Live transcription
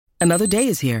Another day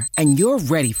is here, and you're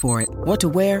ready for it. What to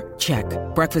wear? Check.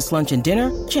 Breakfast, lunch, and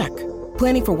dinner? Check.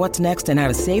 Planning for what's next and how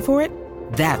to save for it?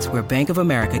 That's where Bank of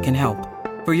America can help.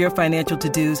 For your financial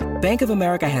to-dos, Bank of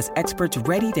America has experts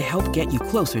ready to help get you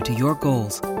closer to your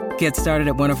goals. Get started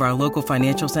at one of our local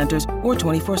financial centers or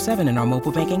 24/7 in our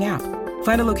mobile banking app.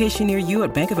 Find a location near you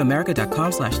at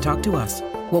bankofamerica.com/talktous.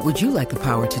 What would you like the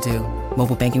power to do?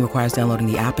 Mobile banking requires downloading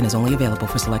the app and is only available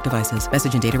for select devices.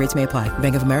 Message and data rates may apply.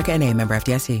 Bank of America N.A., member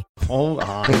FDIC. Hold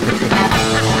on.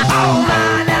 Oh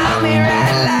man, I'm here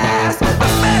at last. The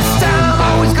best time,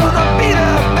 always gonna be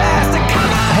the best. Come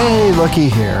on. Hey, looky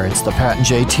here. It's the Pat and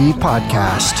JT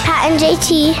podcast. Pat and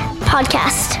JT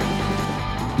podcast.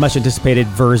 Much anticipated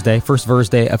Thursday, first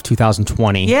Thursday of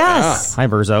 2020. Yes. Hi,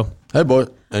 Verzo. Hey, boy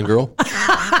and girl.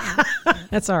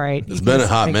 That's all right. It's been a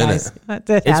hot minute.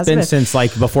 It's been since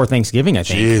like before Thanksgiving, I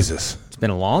think. Jesus. It's been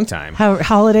a long time.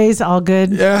 Holidays, all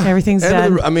good. Yeah. Everything's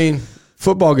done. I mean,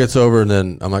 football gets over and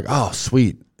then I'm like, oh,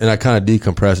 sweet. And I kind of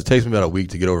decompress. It takes me about a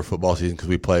week to get over football season because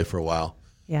we play for a while.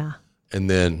 Yeah. And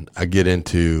then I get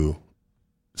into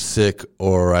sick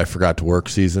or I forgot to work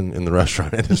season in the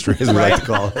restaurant industry, as we like to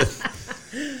call it.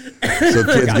 So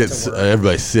kids get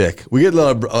everybody's sick. We get a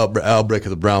little outbreak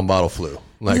of the brown bottle flu.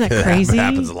 Like, Isn't that crazy? That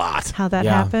happens a lot. How that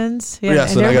Yeah. happens. Yeah,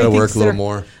 so I got to work a little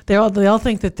more. They all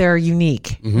think that they're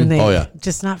unique and they Oh, yeah.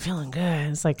 just not feeling good.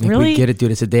 It's like, I think really? we get it, dude.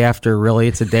 It's a day after. Really,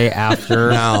 it's a day after.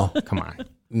 Now, Come on.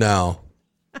 Now,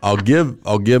 I'll give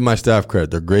my staff credit.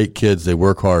 They're great kids. They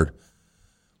work hard,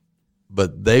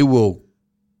 but they will.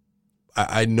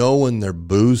 I know when they're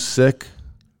booze sick,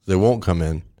 they won't come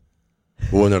in.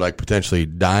 But when they're like potentially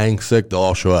dying sick, they'll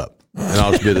all show up, and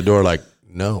I'll just be at the door like,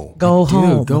 no, Go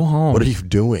home. Dude, go home. what are you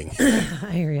doing?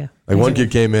 I hear you. Like one kid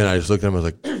came in, I just looked at him, I was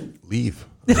like, leave.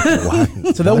 I was like,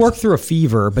 why? So they'll work through a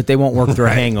fever, but they won't work through a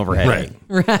hangover headache.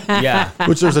 Right. Yeah.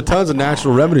 Which there's a tons of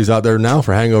natural remedies out there now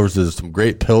for hangovers. There's some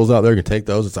great pills out there. You can take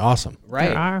those. It's awesome. Right.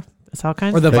 There are. It's all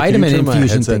kinds Or the of Hey, can you vitamin turn my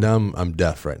infusion headset thing. down? I'm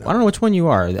deaf right now. I don't know which one you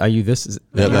are. Are you this?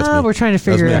 Yeah, that's me. We're trying to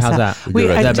figure That's this me. out. How's that? We good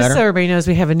right now. Just Better? so everybody knows,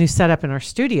 we have a new setup in our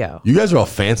studio. You guys are all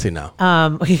fancy now.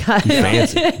 We got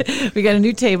fancy. we got a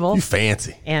new table, You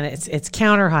fancy. and it's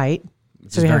counter height.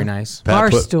 Which is very nice.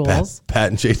 Bar Pat stools. Pat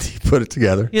and JT put it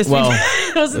together. Yes, Well,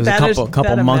 it was There's a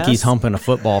couple monkeys humping a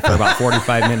football for about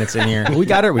 45 minutes in here. We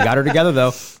got her together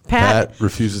though. Pat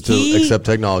refuses to he- accept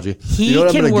technology. He You know what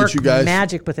I'm can going to work get you guys?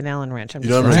 magic with an Allen wrench. I'm You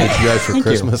know just what I'm going to saying. get you guys for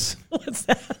Christmas? What's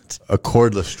that? A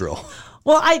cordless drill.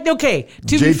 Well, to be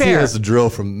JT fair, has a drill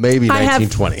from maybe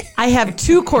 1920. I have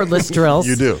two cordless drills.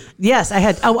 You do? Yes, I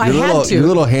had. Oh, I Your had little, two. your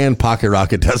little hand pocket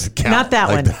rocket doesn't count. Not that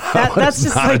Like, one. That's That's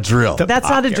just not like a drill. That's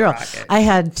not a drill. I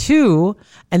had two,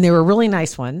 and they were really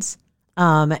nice ones.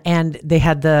 And they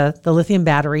had the lithium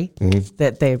battery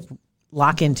that they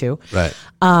lock into. Right. It's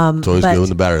always but good when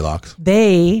the battery locks.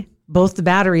 Both the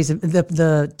batteries,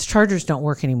 the chargers don't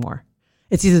work anymore.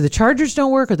 It's either the chargers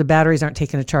don't work or the batteries aren't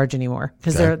taking a charge anymore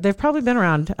because they've probably been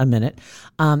around a minute.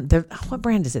 What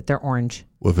brand is it? They're orange.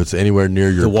 Well, if it's anywhere near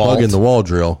your DeWalt. plug-in-the-wall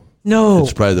drill, No,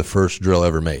 it's probably the first drill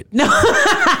ever made. no.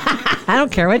 I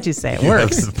don't care what you say. It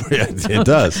works. Yeah, it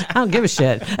does. I don't give a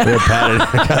shit. We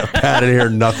have Pat in here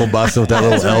knuckle busting with that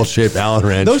little L-shaped Allen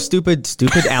wrench. Those stupid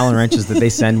Allen wrenches that they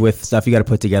send with stuff you got to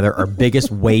put together are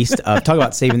biggest waste of. Talk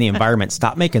about saving the environment.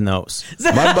 Stop making those.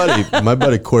 My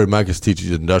buddy Corey Micus teaches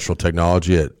industrial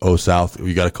technology at O South.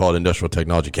 You got to call it industrial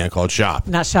technology. You can't call it shop.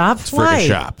 Not shop. It's Why? freaking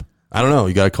shop. I don't know.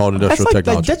 You got to call it industrial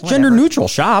technology. That's gender neutral.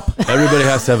 Shop. Everybody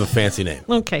has to have a fancy name.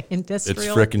 Okay, It's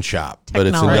industrial. freaking shop, but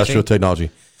it's technology. industrial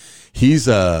technology. He's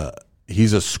a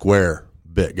square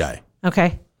bit guy.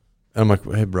 Okay. And I'm like,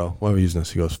 hey, bro, why are we using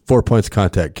this? He goes, 4 points of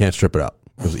contact, can't strip it out.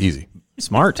 It was easy.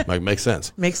 Smart. Like, makes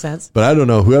sense. Makes sense. But I don't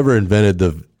know. Whoever invented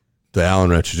the Allen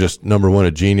wrench is just number one,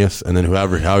 a genius, and then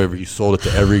however he sold it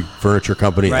to every furniture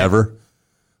company ever,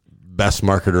 best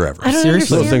marketer ever. I don't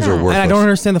Seriously? Those things are understand that. worthless. And I don't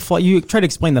understand the You try to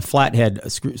explain the flathead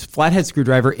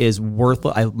screwdriver is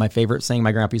worthless. My favorite saying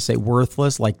my grandpa used to say,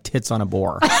 worthless like tits on a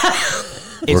boar.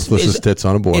 Worthless as tits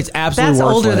on a board. It's absolutely That's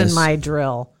worthless. older than my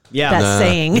drill. Yeah. That Nah.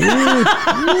 saying.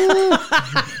 I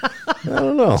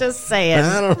don't know. Just saying.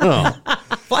 I don't know.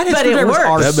 Flathead But it screwdrivers works.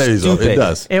 are That baby's stupid. it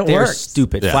does. It They're works.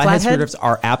 stupid. Yeah. Flathead Flathead? screwdrivers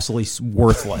are absolutely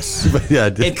worthless. But yeah,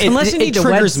 Unless you need to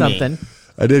wedge triggers me. something.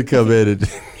 I did come in and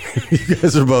you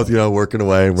guys are both, working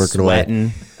away and working Sweating.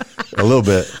 away. A little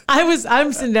bit.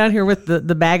 I'm sitting down here with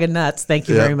the bag of nuts. Thank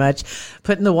you Yeah. very much.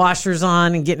 Putting the washers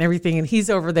on and getting everything. And he's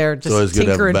over there just It's always good to have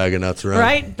a tinkering. bag of nuts around.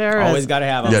 Right? There it Always is. got to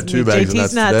have them. You got two bags of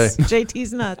JT's nuts today.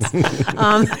 JT's nuts.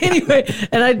 Anyway,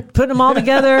 and I put them all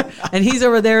together, and he's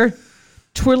over there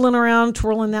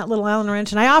twirling that little Allen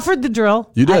wrench, and I offered the drill.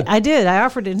 You did? I did. I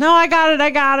offered it. No, I got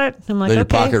it. I'm like, Then your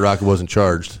okay. pocket rocket wasn't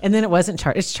charged. And then it wasn't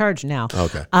charged. It's charged now.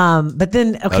 Okay. But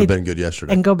then, That would have been good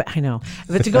yesterday. And go back. I know.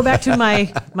 But to go back to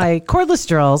my cordless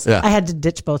drills, Yeah. I had to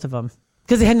ditch both of them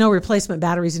because they had no replacement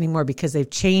batteries anymore because they've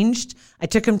changed. I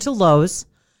took them to Lowe's,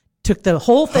 took the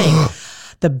whole thing.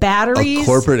 The batteries. A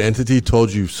corporate entity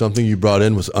told you something you brought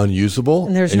in was unusable,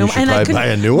 And there's you no, should and I probably couldn't buy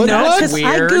a new one. No, What? because I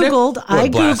Weird.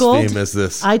 googled. Blaspheme is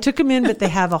this? I took them in, but they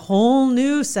have a whole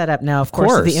new setup now. Of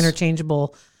course, the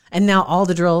interchangeable, and now all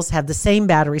the drills have the same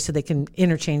battery, so they can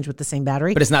interchange with the same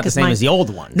battery. But it's not the 'Cause same mine- as the old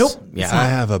ones. Nope. Yeah. I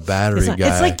have a battery guy.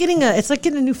 It's like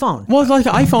getting a new phone. Well, it's like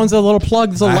iPhones, the little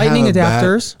plug, the lightning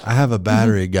adapters. I have a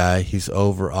battery guy. He's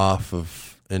over off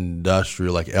of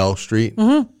Industrial, like L Street.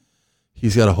 Mm-hmm.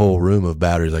 He's got a whole room of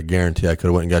batteries. I guarantee I could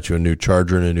have went and got you a new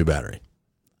charger and a new battery.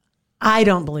 I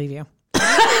don't believe you.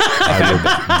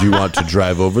 Do you want to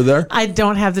drive over there? I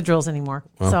don't have the drills anymore,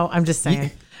 so I'm just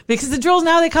saying because the drills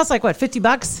now they cost like what,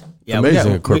 $50? Yeah,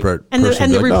 Amazing. A corporate And the- person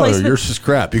and be the like, no, replacement- yours is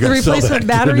crap. You The got to sell that. replacement Get a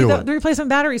battery, new the one. replacement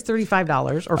battery is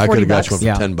 $35 or $40. I could have got you one for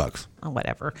Yeah. $10. Oh,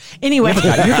 whatever. Anyway, You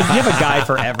have a guy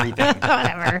for everything.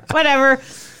 whatever.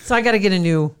 So I got to get a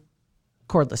new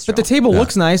cordless drill. But the table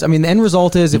looks nice. I mean, the end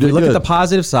result is, if You we did look at good. the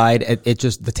positive side, it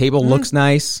just, the table looks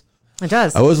nice. It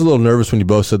does. I was a little nervous when you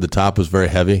both said the top was very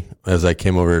heavy as I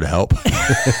came over here to help.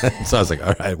 So I was like,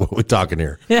 all right, what are we talking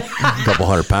here? A couple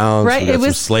 100 pounds. Right, We got it some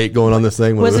was- slate going on this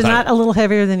thing. Was it not a little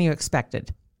heavier than you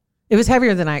expected? It was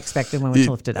heavier than I expected when we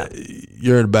lifted up.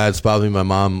 You're in a bad spot with me. My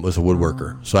mom was a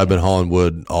woodworker, so I've been hauling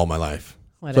wood all my life.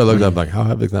 So I Whatever. looked up like, how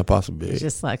heavy can that possibly be?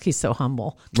 Just like he's so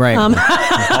humble. Right.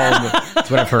 That's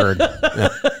what I've heard.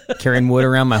 Carrying wood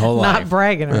around my whole Not life.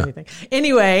 bragging or anything.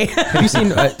 Anyway, Have you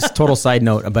seen a total side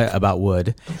note about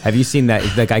wood? Have you seen that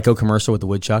the Geico commercial with the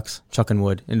woodchucks chucking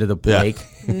wood into the Yeah. lake?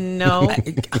 no.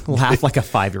 Laugh like a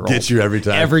 5-year-old. Gets you every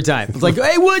time. Every time. It's like,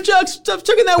 hey, woodchucks, stop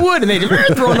chucking that wood, and they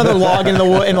just throw another log in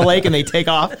the lake, and they take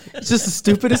off. It's just the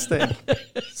stupidest thing.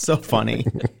 So funny.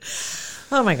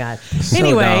 Oh my God.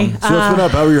 Anyway, dumb. So what's been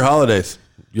up? How were your holidays?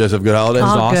 You guys have good holidays?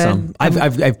 All Awesome.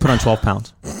 good. I've put on 12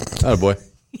 pounds. Oh boy.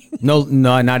 No,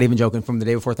 not even joking. From the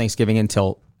day before Thanksgiving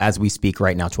until as we speak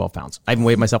right now, 12 pounds. I even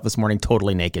weighed myself this morning,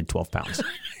 totally naked, 12 pounds.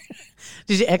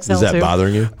 did you exhale Is that too?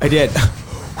 bothering you? I did.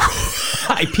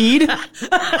 I peed,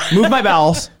 moved my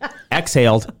bowels,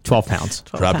 exhaled, 12 pounds.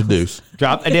 Dropped a deuce.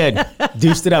 Dropped. I did.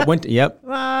 Deuced it up. Yep.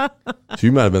 So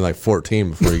you might have been like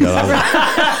 14 before you got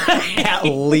out of At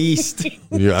least. it.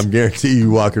 I'm guarantee you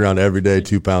walk around every day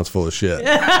 2 pounds full of shit.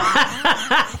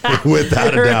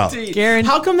 Without a doubt. Guaranteed.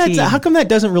 How come that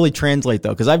doesn't really translate though?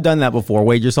 Because I've done that before.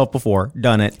 Weighed yourself before,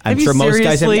 done it. I'm Have you sure most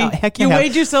seriously? guys have. Heck, you have.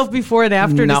 weighed yourself before and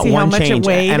after to Not see how one much change. it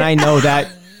weighed. And I know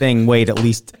that thing weighed at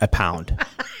least a pound,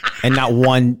 and not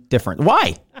one different.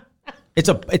 Why? It's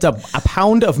a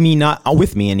pound of me not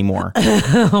with me anymore.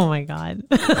 Oh my God.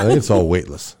 I think it's all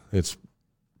weightless. It's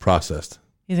processed.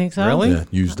 You think so? Really? Yeah,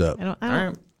 used up. I don't.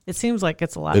 Alright. It seems like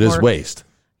it's a lot. It is more. waste.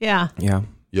 Yeah. Yeah,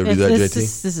 You ever do that,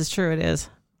 This JT? is true. It is.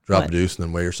 Drop What? a deuce and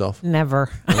then weigh yourself? Never.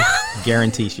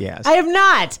 guarantee she has. I have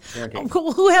not.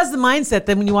 Who has the mindset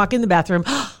that when you walk in the bathroom,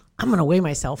 I'm going to weigh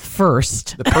myself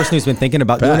first? The person who's been thinking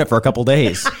about doing it for a couple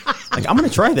days. Like, I'm going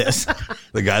to try this.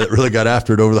 The guy that really got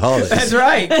after it over the holidays. That's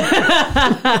right.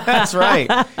 That's right.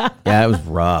 Yeah, it was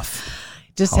rough.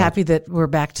 Just happy that we're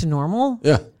back to normal.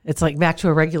 Yeah. It's like back to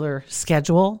a regular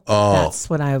schedule. Oh. That's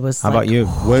when I was. How about you?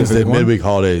 Wednesday Big one? midweek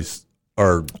holidays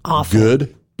are Awful.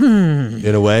 good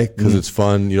in a way because it's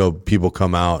fun. You know, people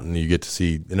come out and you get to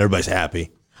see, and everybody's happy.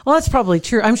 Well, that's probably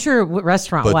true. I'm sure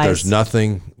restaurant But wise. there's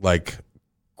nothing like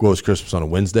close Christmas on a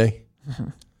Wednesday. Mm-hmm.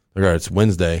 All right, it's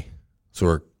Wednesday, so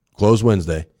we're closed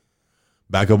Wednesday,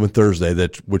 back open Thursday,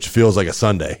 which feels like a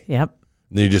Sunday. Yep.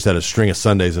 And then you just had a string of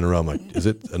Sundays in a row. I'm like, is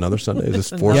it another Sunday? Is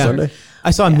this fourth Yeah. Sunday?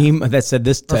 I saw a meme that said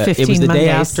this. Or It 15 was the day Mondays.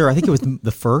 after. I think it was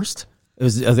the first. It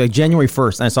was like January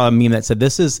 1st. And I saw a meme that said,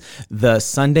 this is the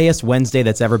Sundayest Wednesday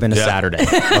that's ever been a Yeah. Saturday.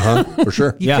 For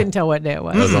sure. You Yeah. couldn't tell what day it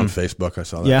was. That was on Facebook. I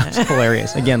saw that. Yeah, it's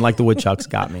hilarious. Again, like the woodchucks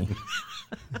got me.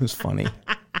 It was funny.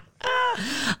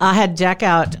 I had Jack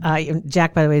out.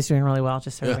 Jack, by the way, is doing really well,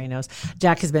 just so everybody knows.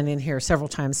 Jack has been in here several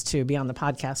times to be on the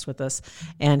podcast with us,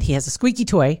 and he has a squeaky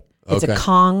toy. It's Okay. a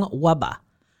Kong Wubba,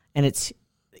 and it's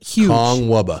huge. Kong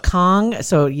Wubba. Kong.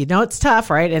 So you know it's tough,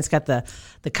 right? And it's got the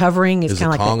covering. It's Is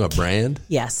kind it of like Kong the- a brand?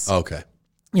 Yes. Okay.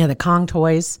 Yeah, the Kong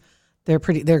toys. They're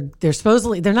pretty. They're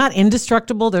supposedly they're not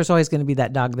indestructible. There's always going to be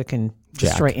that dog that can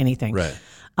destroy anything. Right.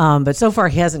 But so far,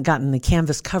 he hasn't gotten the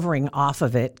canvas covering off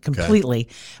of it completely.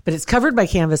 But it's covered by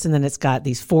canvas, and then it's got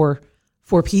these four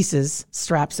 4 pieces,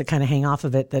 straps that kind of hang off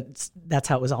of it. That's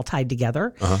how it was all tied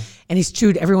together. And he's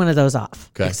chewed every one of those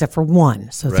off, except for one.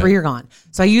 So 3 are gone.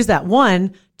 So I use that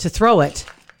one to throw it,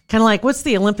 kind of like, what's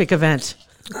the Olympic event?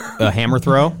 A hammer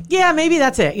throw? Yeah, maybe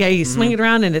that's it. Yeah, you swing it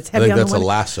around and it's I heavy think on that's the a one.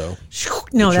 lasso.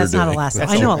 No, What that's you're not a doing. lasso.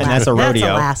 That's I know a lasso. and that's a rodeo.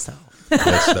 That's a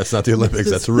lasso. That's not the Olympics.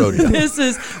 That's a rodeo. This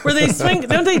is where they swing.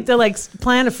 Don't they like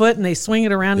plant a foot and they swing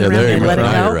it around and Yeah, around there and you let go. it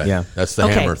Now go? you're right. Yeah. That's the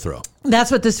Okay. hammer throw. That's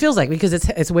what this feels like because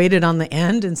it's weighted on the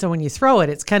end, and so when you throw it,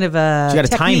 it's kind of a You got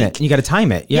to time it. You got to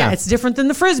time it. Yeah, Yeah. it's different than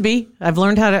the frisbee. I've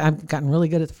learned how to. I've gotten really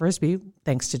good at the frisbee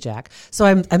thanks to Jack. So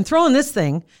I'm throwing this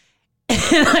thing,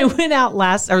 and I went out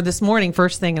this morning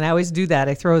first thing, and I always do that.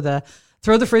 I throw the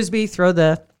frisbee, throw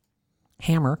the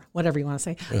hammer, whatever you want to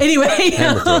say. Anyway,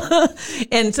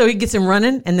 and so he gets him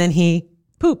running, and then he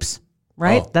poops.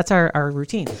 Right, that's our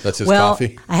routine. That's his well,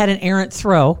 coffee? I had an errant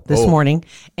throw this morning,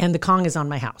 and the Kong is on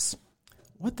my house.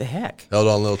 What the heck? Held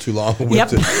on a little too long.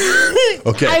 Yep.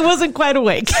 Okay. I wasn't quite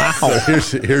awake.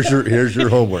 So here's your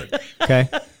homework. Okay.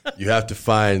 You have to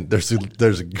find there's a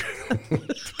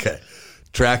okay.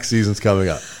 Track season's coming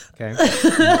up. Okay.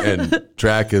 And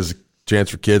track is a chance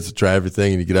for kids to try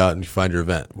everything and you get out and you find your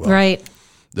event. Well, Right.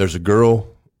 there's a girl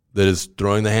that is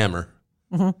throwing the hammer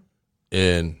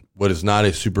in what is not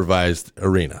a supervised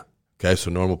arena. Okay, so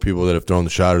normal people that have thrown the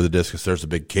shot or the discus, there's a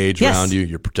big cage Yes. around you.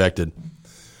 You're protected.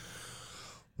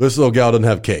 This little gal doesn't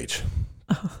have a cage.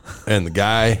 And the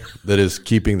guy that is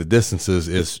keeping the distances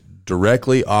is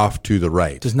directly off to the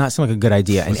right. Does not seem like a good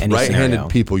idea in any Right-handed scenario.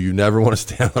 people, you never want to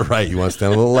stand on the right. You want to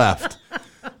stand on the left.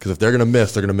 Because if they're going to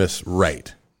miss, they're going to miss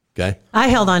right. Okay? I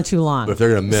held on too long. But if they're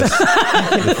going to miss,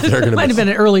 if they're going to Might have been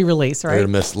an early release, they're right? going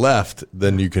to miss left,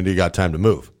 then you got time to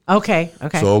move. Okay.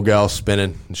 So old gal's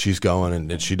spinning, and she's going,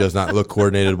 and she does not look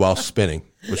coordinated while spinning,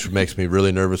 which makes me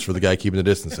really nervous for the guy keeping the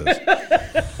distances.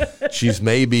 She's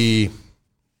maybe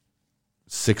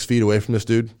 6 feet away from this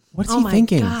dude, What's Oh he my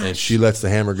thinking? God. and she lets the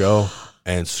hammer go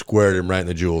and squared him right in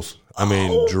the jewels. I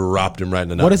mean, dropped him right in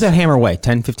the nuts. What does that hammer weigh?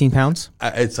 10, 15 pounds?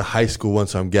 It's a high school one,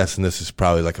 so I'm guessing this is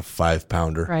probably like a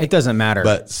 5-pounder. Right. It doesn't matter.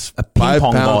 But a ping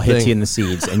pong 5-pound ball hits thing- you in the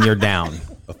seeds and you're down.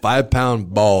 A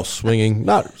 5-pound ball swinging,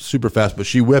 not super fast, but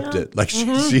she whipped it. Like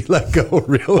she let go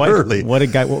real early. What a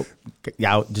guy. Well,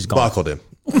 yeah, just gone. Buckled him.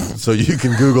 So you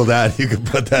can Google that. You can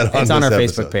put that on It's on this our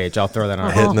episode. Facebook page. I'll throw that on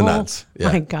our Hitting the nuts.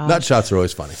 My God. Nut shots are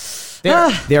always funny. They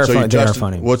are So you, funny. They are Justin,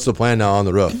 funny. what's the plan now on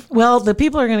the roof? Well, the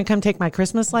people are going to come take my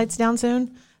Christmas lights down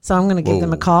soon. So I'm going to give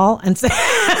them a call and say,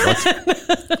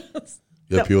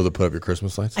 You have people that put up your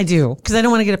Christmas lights? I do, because I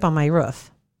don't want to get up on my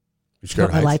roof. You scared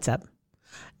Put of my heights? lights up.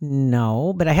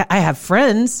 No, but I have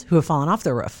friends who have fallen off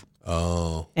the roof.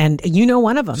 Oh. And you know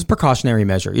one of them. It's a precautionary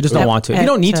measure. You just don't want to. If you At,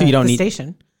 don't need to, you don't the need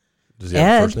station. Does he have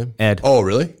a Ed. first name? Ed. Oh,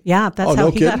 really? Yeah, that's Oh, how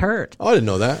no he kidding? got hurt. Oh, I didn't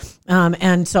know that.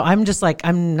 And so I'm just like,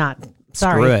 I'm not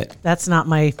sorry. Screw it. That's not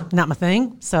my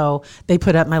thing. So they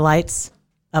put up my lights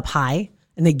up high,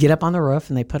 and they get up on the roof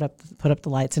and they put up the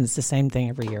lights, and it's the same thing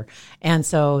every year. And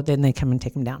so then they come and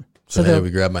take them down. So, they'll- hey, we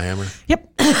grab my hammer.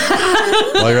 Yep.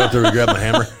 While you're out there, we grab my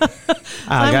hammer.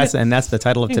 Guys, and that's the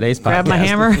title of today's podcast. Grab my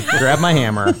hammer. Grab my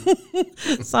hammer.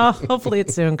 So hopefully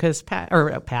it's soon because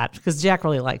because Jack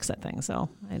really likes that thing. So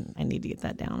I need to get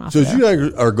that down off So as there. you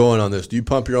guys are going on this, do you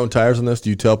pump your own tires on this? Do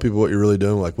you tell people what you're really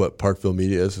doing, like what Parkville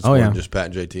Media is? It's more yeah. than just Pat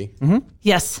and JT.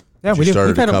 Yes. Yeah, You we do.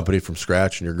 started We've had a a- company from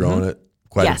scratch and you're growing it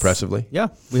quite Yes. impressively. Yeah,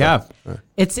 we have.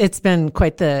 It's been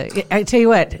quite the. I tell you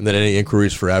what. And then any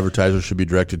inquiries for advertisers should be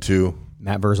directed to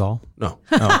Matt Verzal. no.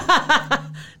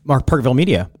 Mark Parkville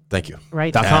Media. Thank you.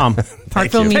 Right. .com.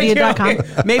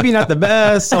 ParkvilleMedia.com. Maybe not the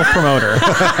best self promoter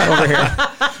over here.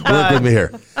 Work with me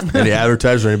here. Any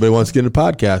advertiser, anybody wants to get into a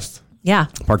podcast, Yeah.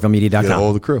 get a ParkvilleMedia.com. hold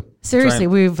of the crew. Seriously,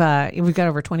 we've got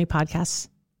over 20 podcasts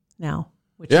now,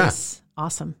 which Yeah. is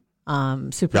awesome.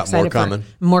 Super Got more excited. coming.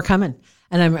 More coming,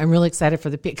 and I'm really excited for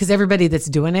because everybody that's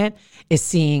doing it is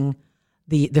seeing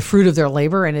the fruit of their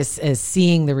labor and is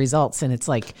seeing the results, and it's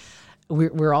like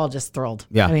we're all just thrilled.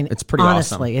 Yeah, I mean, it's pretty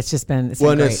honestly, awesome. it's just been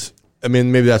Well, and great. I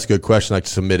mean, maybe that's a good question, like to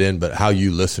submit in, but how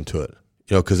you listen to it,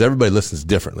 because everybody listens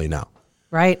differently now.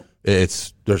 Right.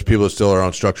 There's people that still are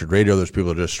on structured radio. There's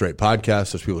people that are just straight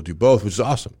podcasts. There's people that do both, which is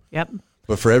awesome. Yep.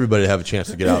 But for everybody to have a chance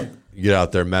to get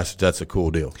out there, message, that's a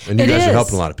cool deal. And you It guys are is.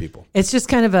 helping a lot of people. It's just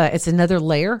kind of it's another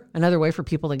layer, another way for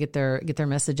people to get their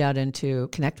message out and to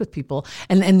connect with people.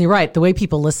 And you're right, the way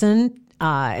people listen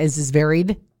is as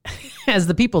varied as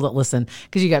the people that listen,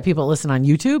 because you got people that listen on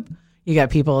YouTube, you got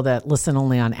people that listen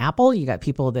only on Apple, you got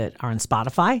people that are on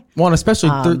Spotify. Well, and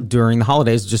especially during the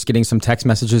holidays, just getting some text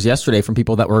messages yesterday from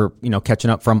people that were, catching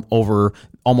up from over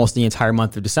almost the entire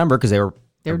month of December because they were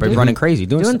everybody doing- running crazy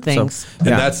doing doing stuff. things. So, And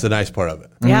yeah. that's the nice part of it.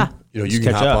 Yeah. you Just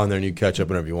can catch hop up. on there and you can catch up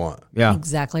whenever you want. Yeah.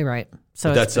 Exactly right. So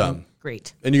But it's that's, been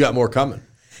great. And you got more coming.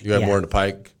 You got Yeah. more in the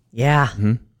pike. Yeah.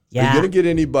 Mm-hmm. Are Yeah. you going to get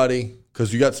anybody,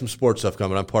 because you got some sports stuff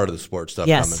coming. I'm part of the sports stuff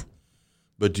Yes. coming.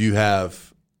 But do you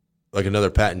have like another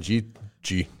Pat and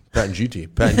JT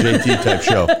type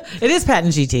show? It is Pat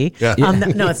and GT. Yeah.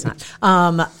 No, it's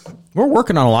not. We're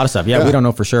working on a lot of stuff. Yeah, we don't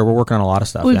know for sure. We're working on a lot of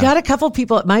stuff. We've yeah. got a couple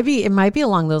people. It might be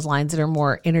along those lines that are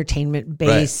more entertainment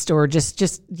based or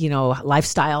just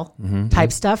lifestyle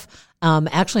type stuff.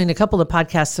 Actually, in a couple of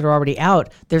podcasts that are already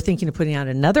out, they're thinking of putting out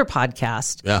another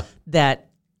podcast that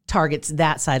targets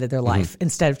that side of their life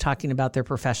instead of talking about their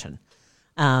profession.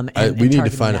 And we need to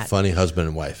targeting find a that. funny husband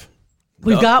and wife.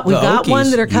 We've got Okies.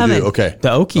 one that are You coming. do? Okay. The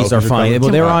Okies are funny. coming?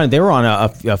 Well, they were on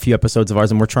a few episodes of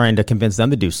ours, and we're trying to convince them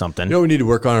to do something. You know what we need to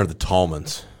work on are the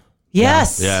Tallmans.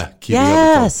 Yes. Yeah. Keeping up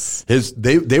Yes. with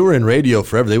them. They were in radio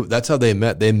forever. That's how they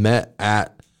met. They met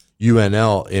at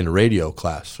UNL in radio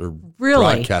class or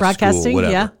Really? broadcast school,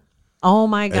 whatever. Yeah. Oh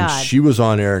my And God. she was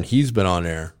on air and he's been on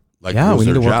air. Like Yeah, it was we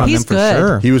need their to work job. on He's them for good.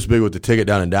 sure. He was big with the ticket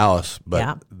down in Dallas, but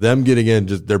Yeah. them getting in,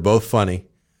 just they're both funny.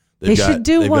 They should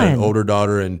do they've got an one. older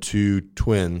daughter and two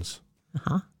twins,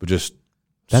 but just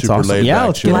That's super awesome. laid Yeah, back,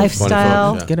 let's chill, get funny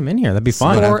lifestyle. folks, Get them in here. That'd be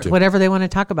fun. Might have or to. whatever they want to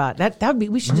talk about. That would be.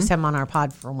 We should just have them on our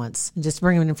pod for once and just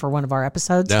bring them in for one of our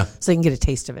episodes, Yeah. so they can get a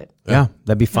taste of it. Yeah,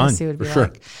 that'd be fun. See what it'd be sure.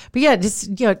 like. But yeah,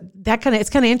 just that kind of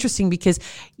it's kind of interesting because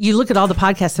you look at all the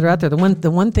podcasts that are out there. The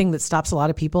one thing that stops a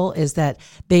lot of people is that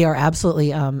they are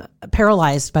absolutely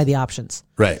paralyzed by the options.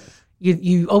 Right.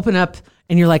 You open up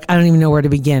and you're like, I don't even know where to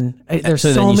begin. There's So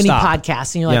then so you many stop.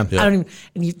 podcasts, and you're like, Yeah. I don't even.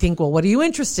 And you think, well, what are you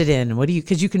interested in?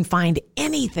 Because you can find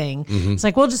anything. Mm-hmm. It's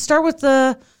like, well, just start with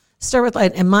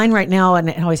and mine right now, and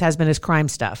it always has been, is crime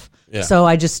stuff. Yeah. So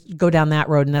I just go down that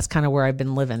road, and that's kind of where I've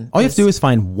been living. All you have to do is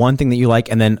find one thing that you like,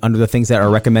 and then under the things that are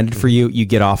recommended for you, you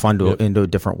get off into a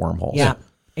different wormhole. yeah,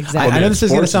 exactly. I know this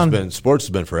is gonna sound- sports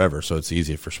has been forever, so it's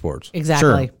easy for sports.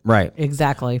 Exactly. Sure, right.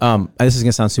 Exactly. This is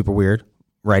gonna sound super weird.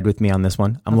 Ride with me on this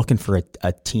one. I'm looking for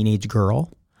a teenage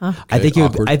girl. I think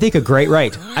awkward. I think a great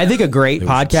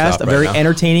podcast, stop a very right now.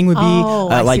 entertaining would be Oh,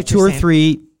 I see like what 2 you're or saying.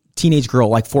 3 teenage girl,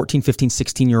 like 14, 15,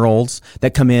 16-year-olds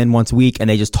that come in once a week and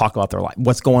they just talk about their life,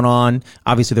 what's going on.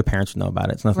 Obviously, their parents would know about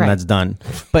it. It's nothing Right. that's done.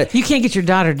 But you can't get your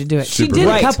daughter to do it. She Super did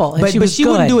right. a couple, and but she was she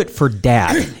good. wouldn't do it for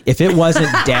dad. If it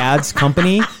wasn't dad's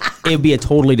company, it would be a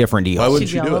totally different deal. Why wouldn't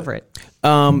She'd you be do all it? over it.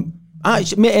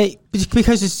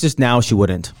 Because it's just now she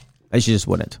wouldn't. She just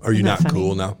wouldn't. Are you Isn't not that funny?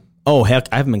 cool now? Oh heck,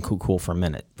 I haven't been cool for a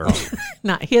minute. Bro.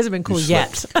 Not, he hasn't been cool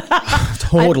yet.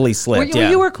 Totally slipped. Well, Yeah.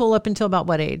 you were cool up until about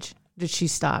what age? Did she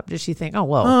stop? Did she think, oh,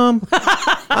 whoa.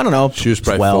 I don't know. She was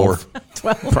probably 12.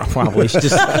 Probably. She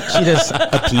just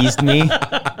appeased me.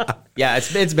 Yeah,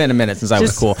 it's been a minute since I was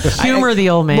Just cool. humor the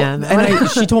old man.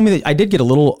 She told me that I did get a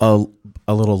little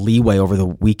leeway over the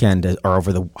weekend or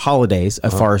over the holidays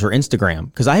as far as her Instagram,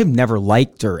 because I have never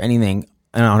liked her anything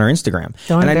on her Instagram.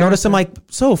 Don't and I embarrass noticed, I'm her. like,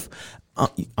 Soph,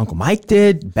 Uncle Mike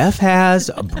did, Beth has,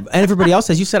 and everybody else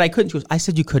has. You said I couldn't. She goes, I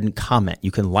said you couldn't comment. You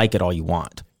can like it all you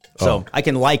want. So I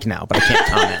can like now, but I can't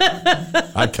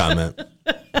comment. I'd comment.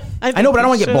 I know, but I don't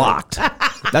want to get blocked.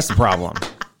 That's the problem.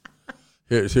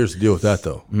 Here's the deal with that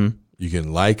though. You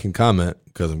can like and comment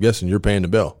because I'm guessing you're paying the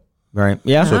bill. Right?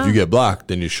 Yeah. So if you get blocked,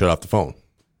 then you shut off the phone.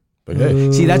 But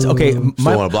hey, See, that's okay. still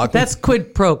want to block me? That's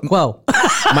quid pro quo.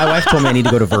 My wife told me I need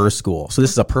to go to Vers school, so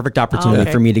this is a perfect opportunity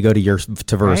Okay. for me to go to Vers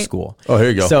Right. school. Oh, here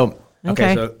you go. So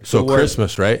Okay. So we're-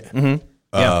 Christmas, right? Mm-hmm.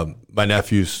 Yeah. My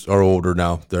nephews are older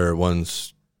now.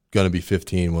 One's going to be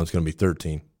 15, one's going to be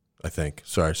 13, I think.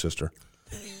 Sorry, sister.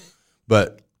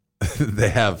 But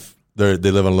they live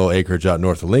on a little acreage out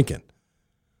north of Lincoln.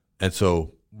 And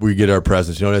so we get our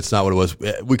presents. You know, that's not what it was.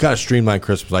 We kind of streamlined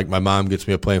Christmas. Like my mom gets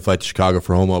me a plane flight to Chicago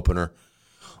for home opener.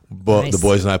 But Nice. the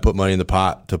boys and I put money in the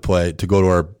pot to go to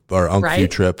our Unc View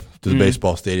Right. trip to the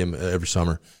baseball stadium every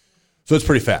summer. So it's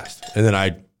pretty fast. And then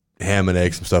I ham and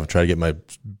eggs and stuff and try to get my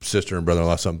sister and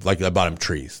brother-in-law something. Like I bought them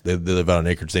trees. They live out on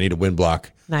acreage. They need a wind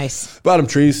block. Nice. Bought them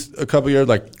trees a couple years.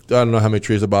 Like I don't know how many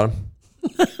trees I bought them.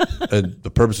 And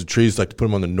the purpose of trees is like to put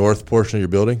them on the north portion of your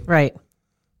building. Right.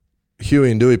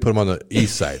 Huey and Dewey put them on the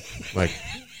east side. Like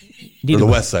you or the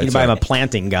west side, You need to buy sorry. him a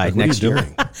planting guide what are next you year.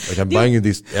 doing? Like I'm buying you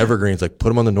these evergreens. Like put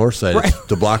them on the north side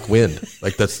to block wind.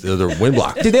 Like they're wind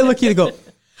blocks. Did they look at you to go,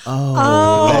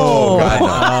 Oh God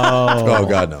no! Oh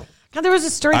God no! God, there was a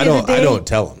story I the other don't. day. I don't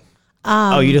tell them.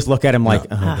 oh, you just look at him like, oh,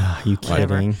 God, you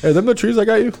kidding? Hey, them the trees I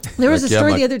got you. There was a I'm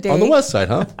story the other day. on the west side,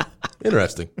 huh?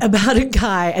 Interesting. About a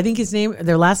guy, I think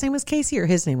their last name was Casey or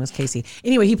his name was Casey.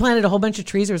 Anyway, he planted a whole bunch of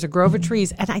trees. There was a grove of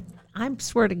trees. And I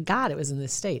swear to God, it was in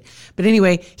this state. But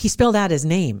anyway, he spelled out his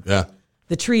name, Yeah.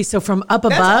 the tree. So from up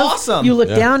above, awesome. you look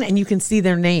Yeah. down and you can see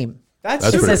their name. That's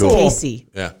It pretty says cool. Casey.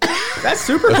 Yeah. That's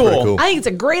super That's pretty cool. I think it's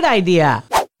a great idea.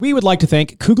 We would like to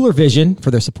thank Kugler Vision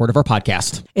for their support of our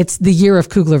podcast. It's the year of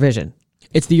Kugler Vision.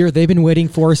 It's the year they've been waiting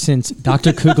for since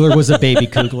Dr. Kugler was a baby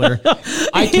Kugler.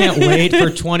 I can't wait for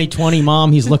 2020,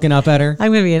 Mom. He's looking up at her.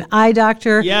 I'm going to be an eye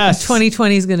doctor. Yes.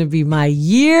 2020 is going to be my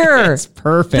year. It's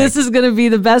perfect. This is going to be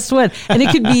the best one. And it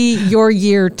could be your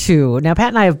year too. Now, Pat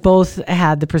and I have both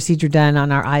had the procedure done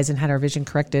on our eyes and had our vision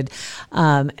corrected.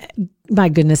 My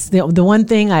goodness. The one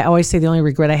thing I always say, the only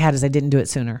regret I had is I didn't do it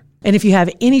sooner. And if you have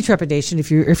any trepidation,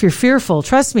 if you're fearful,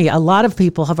 trust me, a lot of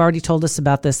people have already told us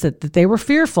about this, that they were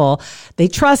fearful. They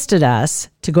trusted us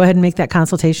to go ahead and make that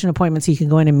consultation appointment so you can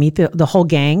go in and meet the whole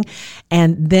gang.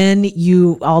 And then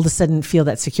you all of a sudden feel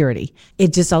that security.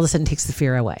 It just all of a sudden takes the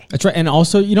fear away. That's right. And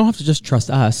also, you don't have to just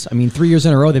trust us. I mean, 3 years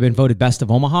in a row, they've been voted best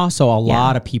of Omaha. So a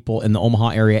lot of people in the Omaha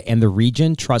area and the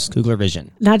region trust Kugler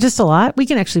Vision. Not just a lot. We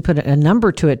can actually put a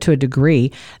number to it to a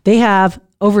degree. They have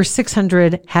over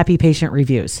 600 happy patient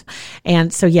reviews.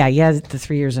 And so, the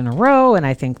 3 years in a row, and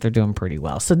I think they're doing pretty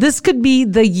well. So this could be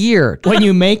the year. When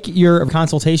you make your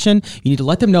consultation, you need to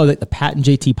let them know that the Pat and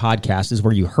JT podcast is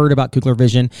where you heard about Kugler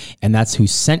Vision, and that's who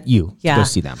sent you to go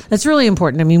see them. That's really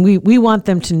important. I mean, we want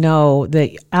them to know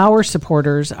that our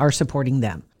supporters are supporting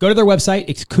them. Go to their website.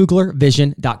 It's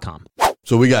kuglervision.com.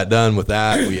 So we got done with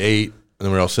that. We ate, and then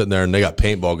we were all sitting there, and they got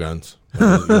paintball guns. You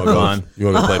want to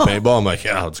go play paintball? I'm like,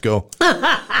 yeah, let's go.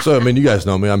 So, I mean, you guys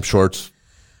know me. I'm shorts,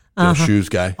 shoes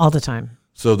guy. All the time.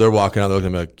 So they're walking out, they're looking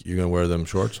at me like, you going to wear them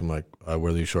shorts? I'm like, I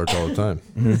wear these shorts all the time.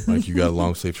 Like, you got a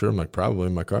long sleeve shirt? I'm like, probably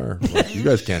in my car. I'm like, you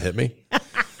guys can't hit me.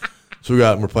 So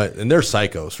we're playing, and they're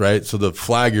psychos, right? So the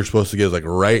flag you're supposed to get is like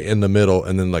right in the middle,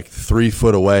 and then like 3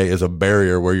 foot away is a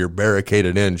barrier where you're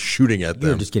barricaded in, shooting at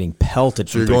them. You're just getting pelted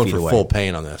So from you're 3 going feet for away. full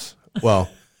pain on this. Well,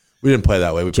 we didn't play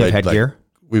that way. We Do you played have headgear?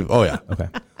 Oh yeah. Okay.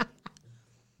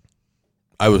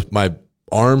 My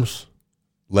arms,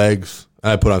 legs,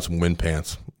 and I put on some wind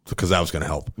pants because that was going to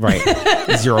help. Right.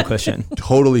 Zero cushion.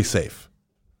 Totally safe.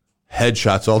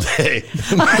 Headshots all day.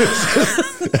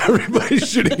 Everybody's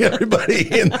shooting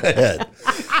everybody in the head.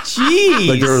 Jeez.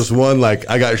 Like there was one, like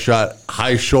I got shot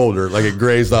high shoulder, like it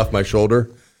grazed off my shoulder.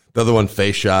 The other one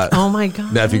face shot. Oh my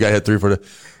God. Nephew got hit 3 for the.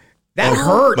 That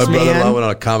hurts, My brother-in-law man. went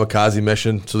on a kamikaze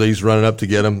mission, so he's running up to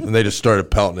get him, and they just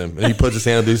started pelting him. And he puts his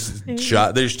hand up, these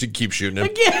shot. They just keep shooting him.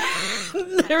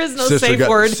 There is no safe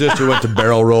word. Sister went to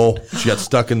barrel roll. She got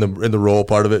stuck in the roll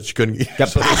part of it. She couldn't.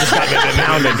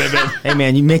 Hey,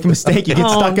 man, you make a mistake, you get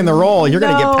stuck in the roll, you're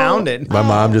going to get pounded. My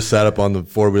mom just sat up on the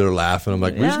 4-wheeler laughing. I'm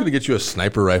like, we're just going to get you a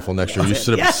sniper rifle next year. You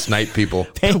sit up and snipe people.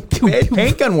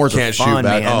 Paint gun wars Can't are fun, shoot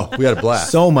back. man. Oh, we had a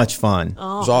blast. So much fun. It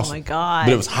was awesome. my God.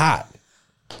 But it was hot.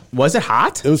 Was it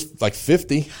hot? It was like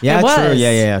 50. Yeah, It was. true.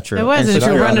 Yeah, true. It was. And And so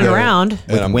you're you're out running there around.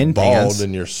 And I'm wind bald pants.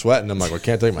 and you're sweating. I'm like, well, I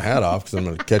can't take my hat off because I'm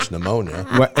going to catch pneumonia.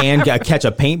 and catch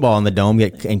a paintball in the dome.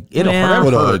 And it'll Yeah. hurt.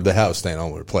 Well, no, the hat was staying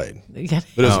on when we played. But it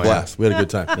was a blast. We had a good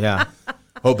time. Yeah.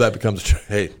 Hope that becomes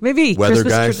Maybe weather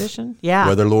Christmas guys, tradition. Yeah.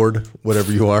 weather lord,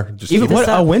 whatever you are. Just Even give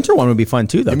me- a winter one would be fun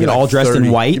too, though. give me Get like all dressed 30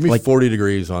 in white. Give me like 40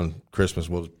 degrees on Christmas.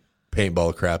 We'll paintball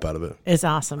the crap out of it. It's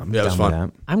awesome. Yeah, it was done with fun.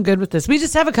 that. I'm good with this. We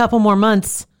just have a couple more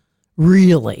months,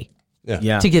 really.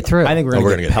 Yeah. To get through. I think we're Oh, going we're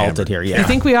to gonna get get pelted hammered. here. Yeah. You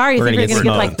think we are? You We're think we're gonna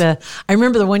going to get smoked. like I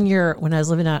remember the one year when I was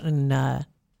living out in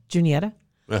Juniata,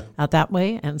 Yeah. out that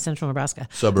way in central Nebraska.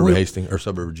 Suburb of Hastings or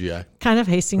suburb of GI. Kind of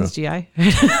Hastings, GI,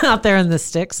 out there in the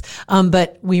sticks.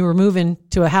 But we were moving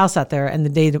to a house out there, and the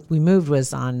day that we moved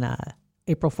was on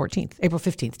April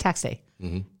 15th, tax day.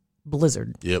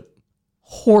 Blizzard. Yep.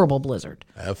 Horrible blizzard.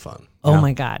 Have fun. Oh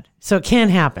my God. So it can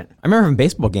happen. I remember when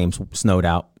baseball games snowed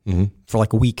out for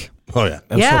like a week. Oh, yeah.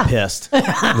 I was Yeah. so pissed. And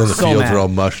then the So fields mad. are all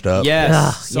mushed up. Yes.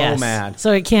 Ugh, so yes. mad.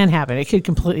 So it can happen. It could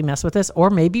completely mess with us, or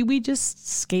maybe we just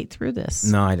skate through this.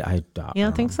 No, I You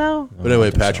don't think so? But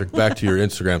anyway, Patrick, back to your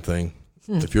Instagram thing.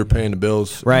 If you're paying the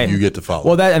bills, Right. you get to follow.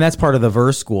 Well, that's part of the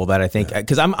verse school that I think,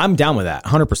 because I'm down with that,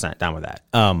 100% down with that.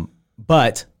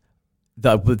 But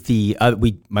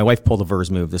my wife pulled a verse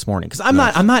move this morning because I'm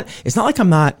not. It's not like I'm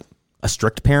not a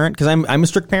strict parent because I'm a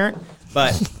strict parent,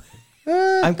 but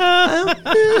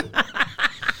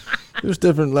There's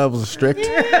different levels of strict.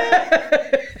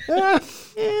 Let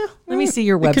me see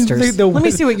your Webster's. the- Let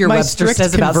me see what your my Webster strict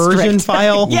says about conversion strict.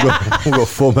 file. We'll go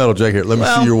full metal jacket here. Let me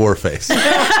see your war face.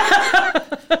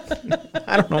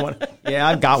 I don't know what. Yeah,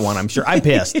 I've got one. I'm sure. I'm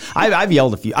pissed. I've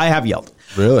yelled a few. I have yelled.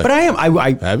 Really? But I am.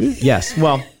 I Have you? Yes.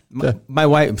 Well, my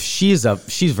wife. She's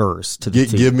verse to the.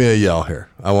 Give me a yell here.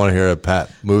 I want to hear it, Pat.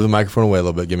 Move the microphone away a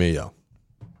little bit. Give me a yell.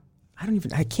 I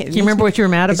can't. Can you remember what you were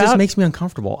mad It just about? makes me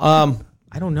uncomfortable.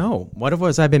 I don't know. What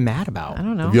was I been mad about? I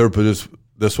don't know. If you ever put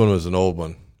this one was an old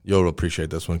one. You'll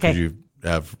appreciate this one because Okay. you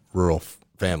have rural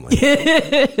family.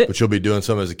 But you'll be doing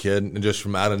something as a kid, and just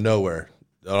from out of nowhere,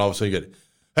 all of a sudden you get,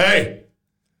 hey.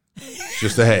 It's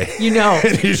just a hey. You know.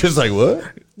 And you're just like, what?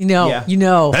 You know. Yeah. You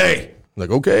know. Hey. I'm like,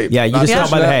 okay. Yeah, you Not just tell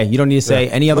touching by the that. hey. You don't need to say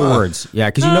any other words. Yeah,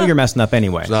 because you know you're messing up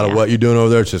anyway. It's not a what you doing over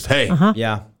there. It's just, hey.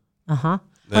 Yeah. Then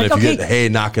Like, if you okay. get, hey,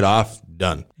 knock it off,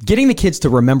 done. Getting the kids to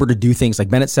remember to do things like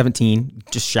Ben at 17,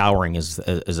 just showering is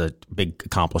a big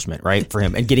accomplishment, right, for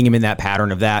him. And getting him in that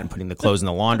pattern of that and putting the clothes in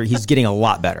the laundry, he's getting a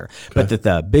lot better. But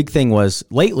the big thing was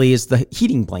lately is the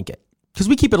heating blanket. Because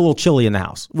we keep it a little chilly in the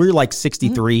house. We're like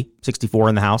 63, 64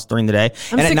 in the house during the day.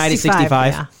 I'm and at night it's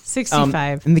 65. Yeah.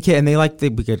 65. And the kid, and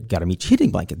we got him each heating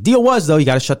blanket. Deal was, though, you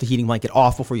got to shut the heating blanket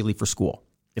off before you leave for school.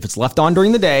 If it's left on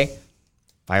during the day,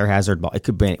 fire hazard, it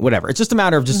could be whatever. It's just a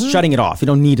matter of just shutting it off. You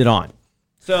don't need it on.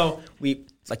 So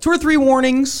it's like 2 or 3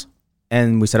 warnings.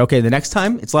 And we said, okay, the next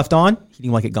time it's left on,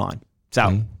 heating blanket gone. It's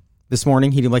out. This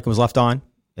morning, heating blanket was left on.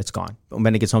 It's gone. But when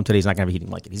Benny gets home today, he's not going to have a heating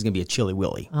blanket. He's going to be a chilly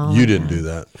Willy. You didn't do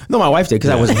that. No, my wife did because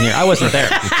I wasn't here. I wasn't there.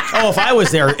 If I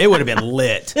was there, it would have been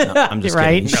lit. No, I'm just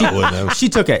Right. kidding. No, it wouldn't have. She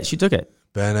took it.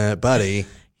 Bennett, buddy.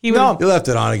 No, You left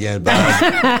it on again, buddy.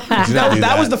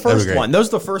 that was the first one.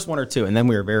 Those were the first one or two, and then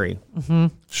we were very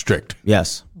Strict.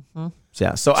 yes.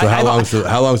 Yeah. So How long's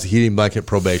the heating blanket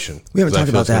probation? We haven't 'Cause I talked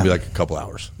feel about it's gonna that. be like a couple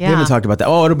hours. We haven't talked about that.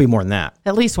 Oh, it'll be more than that.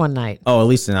 At least one night. Oh, at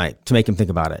least tonight to make him think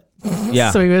about it.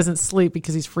 Yeah. So he doesn't sleep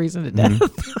because he's freezing to death.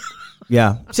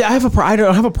 Yeah. See, I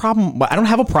don't have a problem. I don't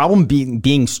have a problem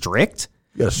being strict.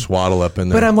 You got to swaddle up in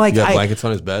there. But I'm like, you got blankets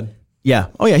on his bed. Yeah.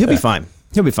 Oh yeah. He'll be fine.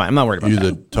 He'll be fine. I'm not worried about You that.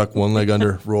 either tuck one leg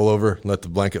under, roll over, let the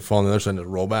blanket fall on the other side, and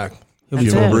roll back. He'll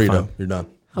Give be him a totally burrito. fine. You're done.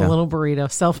 A little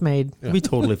burrito, self-made. He'll be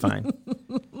totally fine.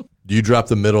 Do you drop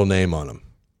the middle name on him?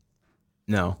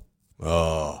 No.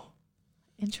 Oh,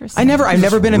 Interesting. I've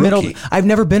never been a rookie. I've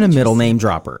never been a middle name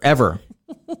dropper ever.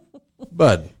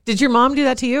 bud. Did your mom do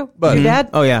that to you? But- Your dad?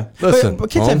 Oh yeah. Listen, but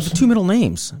kids Holmes, have 2 middle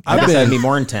names. I I've guess been- that'd be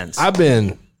more intense. I've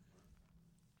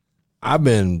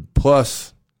been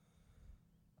plus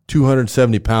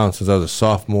 270 pounds since I was a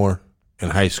sophomore in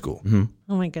high school.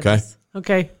 Oh my goodness.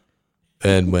 Okay.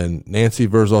 And when Nancy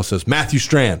Verzal says Matthew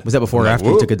Strand, Was that before or I'm like, after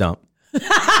you "Whoop." took a dump?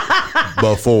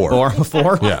 Before. Or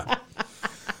before? Yeah.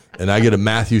 And I get a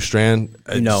Matthew Strand.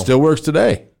 It know. still works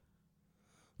today.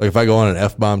 Like if I go on an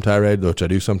F-bomb tirade, which I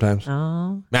do sometimes,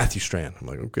 Oh. Matthew Strand. I'm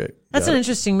like, okay. That's got an it.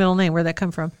 interesting middle name. Where'd that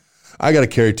come from? I got to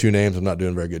carry 2 names. I'm not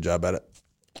doing a very good job at it.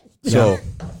 So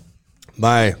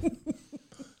my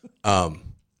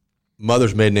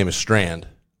mother's maiden name is Strand,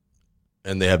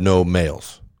 and they have no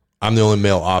males. I'm the only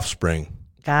male offspring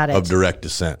Got it. of direct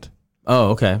descent. Oh,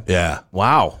 okay. Yeah.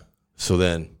 Wow. So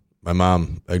then my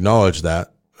mom acknowledged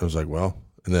that. I was like, well,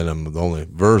 and then I'm the only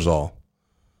Verzal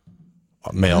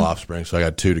male offspring, so I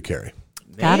got 2 to carry.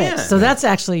 Got Man. it. So that's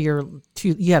actually your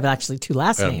two. You have actually 2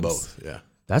 last I have names. both. Yeah.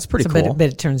 That's pretty So, cool. but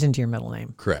it turns into your middle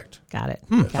name. Correct. Got it.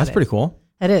 That's pretty cool.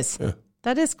 That is.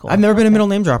 That is cool. I've never been a middle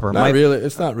name dropper. Not really.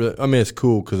 It's not really. I mean, it's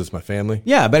cool because it's my family.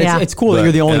 Yeah, but Yeah. it's cool that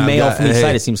you're the only And I've male got- from each hey,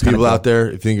 side. It seems kind of people cool. out there.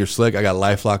 If you think you're slick, I got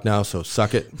LifeLock now, so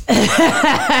suck it.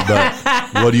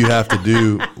 But what do you have to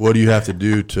do? What do you have to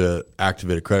do to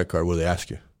activate a credit card? What do they ask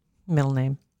you? Middle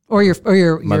name. Or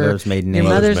your Mother's maiden name.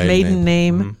 Your mother's Mother's maiden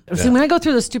maiden name. Yeah. So when I go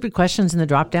through the stupid questions in the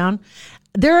drop down,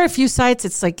 there are a few sites.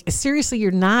 It's like seriously,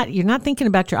 you're not thinking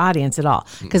about your audience at all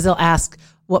because they'll ask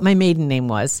what my maiden name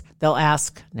was. They'll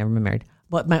ask, never been married,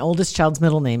 what my oldest child's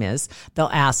middle name is. They'll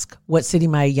ask what city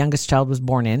my youngest child was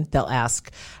born in. They'll ask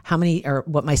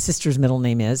what my sister's middle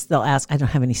name is. They'll ask, I don't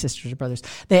have any sisters or brothers.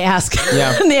 They ask,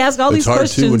 Yeah. and they ask all It's these hard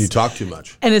questions. too when you talk too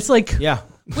much. and it's like, Yeah.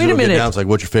 wait a It'll get minute. down, it's like,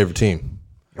 what's your favorite team?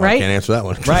 Well, I Right? can't answer that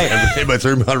one. Right. Everybody that's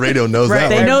heard me on radio knows that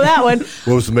They one. know that one.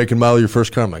 What was the make and model of your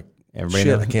first car? I'm like, Everybody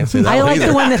shit, knows. I can't say that I one like either.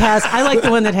 the one that has. I like the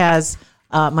one that has.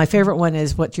 My favorite one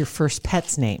is what's your first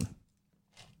pet's name?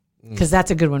 Because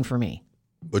that's a good one for me.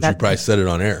 But you probably said it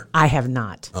on air. I have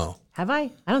not. Oh. Have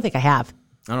I? I don't think I have.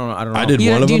 I don't know. I did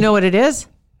You, one of do you them. know what it is?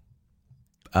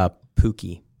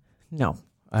 Pookie. No.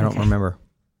 I don't remember.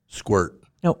 Squirt.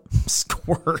 Nope.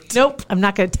 Squirt. Nope. I'm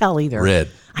not going to tell either. Red.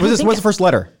 What's the first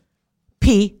letter?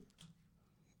 P.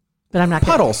 But I'm not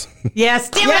gonna- Puddles. Yes.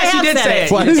 Damn it, I Yes, you have did said say it.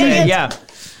 Dang You did say it. it. Yeah.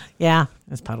 Yeah.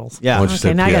 It's Puddles. Yeah. Once you Okay.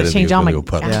 said Now P, I got didn't to think change it was all my. gonna go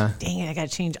Puddles. God dang it! I got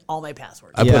to change all my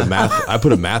passwords. I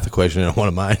put a math equation in one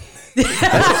of mine. That's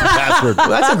the password. Well,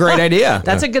 that's a great idea.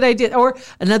 That's a good idea. Or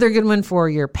another good one for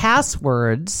your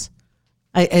passwords.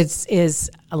 Is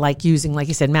like using, like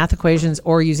you said, math equations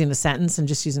or using a sentence and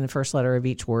just using the first letter of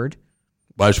each word.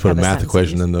 Well, I just put a Have a math sentence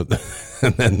equation and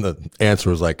then the answer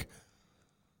was like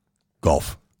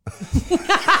golf.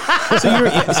 So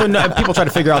people try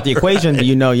to figure out the equation, but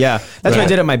yeah. That's what I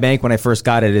did at my bank when I first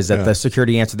got it, is that the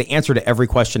security answer, the answer to every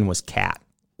question was cat.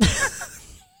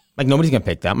 Like nobody's gonna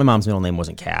pick that. My mom's middle name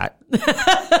wasn't Kat.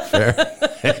 Fair.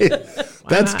 Hey,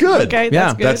 that's good. Okay, Yeah,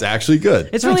 that's good. That's actually good.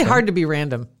 It's really hard to be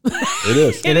random. It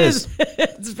is. It is.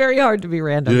 It's very hard to be You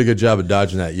random. did a good job of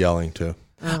dodging that yelling too.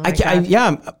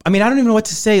 Yeah. I mean, I don't even know what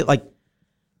to say. Like,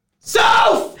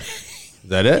 Soph. Is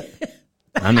that it?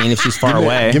 I mean, if she's far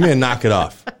away. Give me a knock it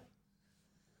off. Do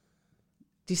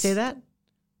you say that?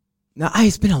 No,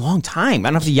 it's been a long time. I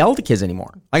don't have to yell at the kids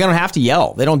anymore. Like, I don't have to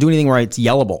yell. They don't do anything where it's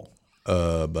yellable.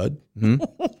 Bud. Am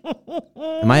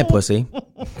I a pussy?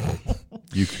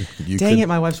 You Dang could, it,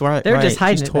 my wife's right. They're just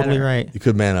hiding She's it totally better. right. You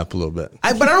could man up a little bit.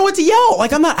 But I don't know what to yell.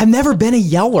 Like, I've never been a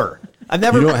yeller. I've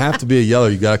never. You don't have to be a yeller.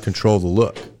 You got to control the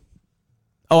look.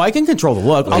 Oh, I can control the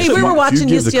look. Hey, we were watching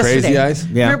you give just the crazy yesterday. eyes?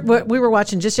 Yeah. We were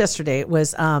watching just yesterday. It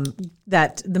was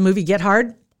that the movie Get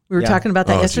Hard. We were Yeah. talking about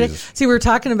that Oh, yesterday. Jesus. See, we were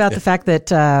talking about the fact that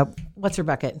what's her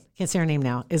bucket? Can't say her name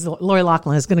now. Is Lori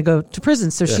Loughlin is going to go to prison,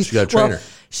 so she got a trainer.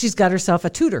 She's got herself a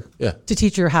tutor Yeah. to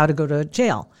teach her how to go to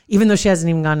jail, even though she hasn't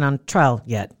even gone on trial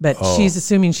yet. But she's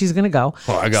assuming she's going to go.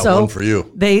 Oh, I got So one for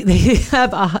you. They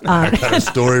have I got a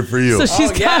story for you. so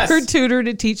she's got yes. her tutor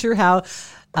to teach her how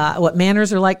what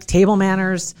manners are like, table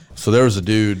manners. So there was a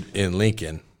dude in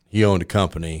Lincoln. He owned a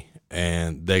company,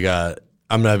 and they got.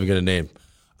 I'm not even going to name.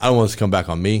 I don't want this to come back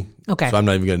on me. Okay. So I'm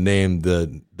not even going to name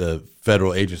the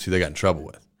federal agency they got in trouble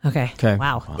with. Okay. Okay.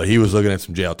 Wow. But he was looking at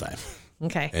some jail time,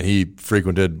 Okay. and he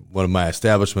frequented one of my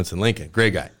establishments in Lincoln.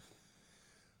 Great guy.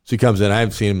 So he comes in. I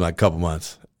haven't seen him in like a couple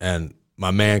months, and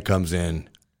my man comes in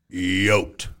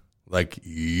yoked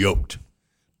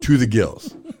to the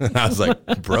gills. And I was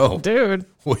like, bro, Dude.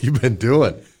 what you been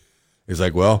doing? He's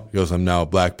like, well, he goes, I'm now a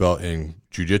black belt in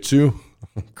jiu-jitsu,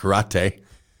 karate,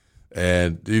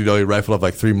 and he rifled up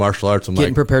like 3 martial arts. I'm Getting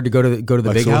like, prepared to go to the like,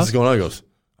 big so house. what's going on? He goes,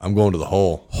 I'm going to the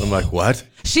hole. I'm like, what?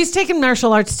 She's taking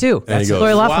martial arts too. And he goes,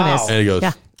 Lori Loughlin wow. is. And he goes,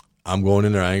 Yeah. I'm going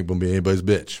in there. I ain't going to be anybody's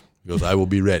bitch. He goes, I will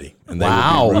be ready. And they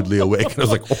Wow. will be rudely awake. And I was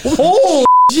like, Oh,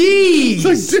 jeez.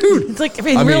 like, dude. It's like in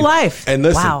I real mean, life. And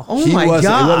listen, Wow. Oh he my it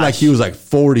wasn't like gosh. he was like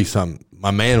 40 something.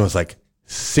 My man was like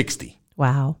 60.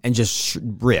 Wow. And just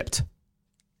ripped.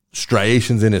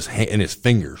 Striations in his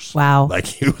fingers. Wow. Like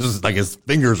he was like his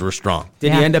fingers were strong. Did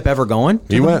Yeah. he end up ever going?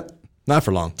 He went not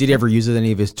for long. Did he ever use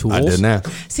any of his tools? I didn't ask.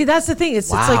 See, that's the thing. It's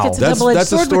Wow. like it's a That's double-edged a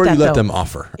sword story with that, you let though. them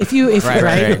offer. If you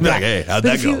Right. Like, hey, how'd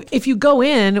But that go? if you go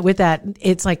in with that,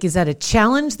 it's like, is that a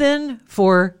challenge then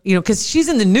for, because she's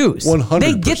in the news. 100%.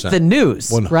 They get the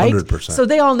news, right? 100%. So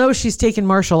they all know she's taking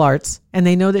martial arts and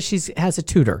they know that has a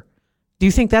tutor. Do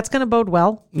you think that's going to bode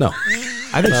well? No.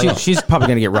 I think she's probably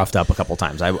going to get roughed up a couple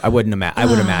times. I would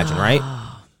imagine, right?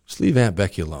 Just leave Aunt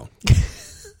Becky alone.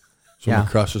 So Yeah. my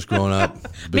crush is growing up.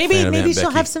 Big fan of Maybe Aunt she'll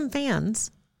Becky. have some fans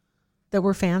that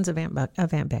were fans of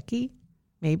Aunt Becky.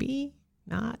 Maybe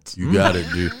not. You got it,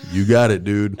 dude. You got it,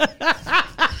 dude.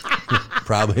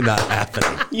 Probably not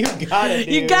happening. You got it.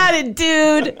 You got it,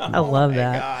 dude. I love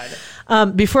that.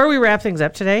 Before we wrap things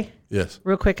up today, Yes.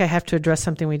 real quick, I have to address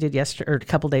something we did yesterday or a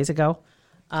couple days ago.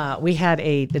 We had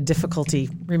a difficulty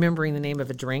remembering the name of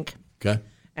a drink, Okay.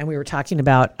 and we were talking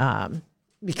about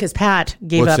because Pat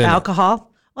gave What's up in it? alcohol.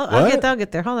 Well, I'll What?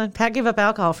 get there. Hold on. Pat gave up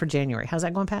alcohol for January. How's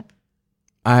that going, Pat?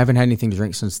 I haven't had anything to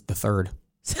drink since the 3rd.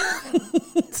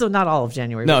 So not all of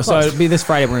January. No, but so close. it'll be this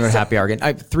Friday. We're going to go to happy hour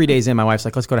again. 3 days in, my wife's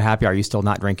like, let's go to happy hour. Are you still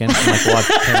not drinking? I'm like, well,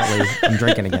 apparently I'm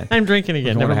drinking again. I'm drinking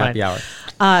again. We're Never going to mind.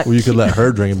 happy hour. Well, you could let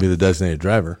her drink and be the designated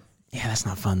driver. Yeah, that's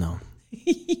not fun, though.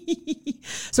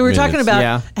 So we're I mean, talking it's- about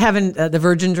Yeah. having the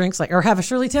virgin drinks, or have a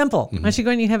Shirley Temple. Mm-hmm. Why don't you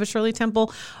go and you have a Shirley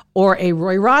Temple or a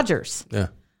Roy Rogers? Yeah.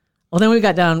 Well, then we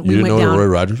got down. You we didn't went know down. who Roy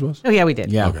Rogers was? Oh yeah, we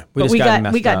did. Yeah. Okay. But just we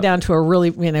messed got up. down to a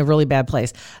really bad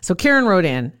place. So Karen wrote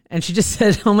in and she just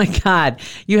said, "Oh my God,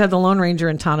 you have the Lone Ranger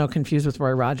and Tonto confused with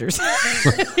Roy Rogers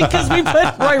because we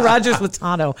put Roy Rogers with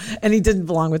Tonto and he didn't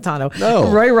belong with Tonto. No.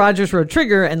 Roy Rogers rode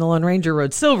Trigger and the Lone Ranger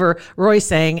rode Silver. Roy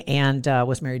sang and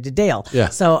was married to Dale. Yeah.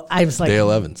 So I was like,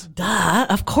 Dale Evans. duh,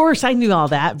 of course I knew all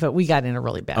that, but we got in a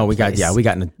really bad. Oh, we got place.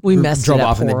 in a, We messed drove it up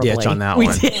off in the ditch horribly. on that we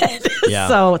one. did. Yeah.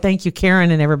 So thank you, Karen,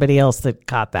 and everybody else that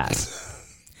caught that.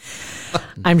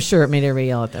 I'm sure it made everybody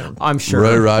yell at them. I'm sure.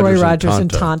 Roy Roy Rogers, Rogers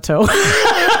and Tonto. Tonto.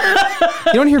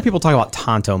 You don't hear people talk about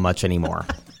Tonto much anymore.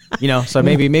 So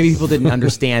maybe people didn't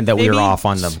understand that we Maybe- were off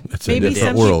on them. It's a Maybe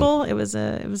different some world. people, it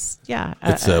was yeah.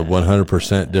 It's a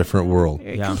 100% different world.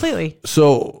 Completely.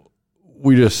 So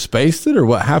we just spaced it, or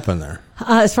what happened there?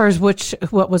 As far as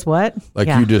what was what? Like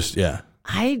yeah. you just, yeah.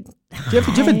 Do you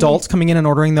have adults coming in and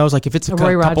ordering those? Like if it's a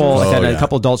Roy couple, Rogers. like Oh, a yeah.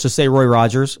 couple adults, just say Roy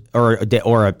Rogers or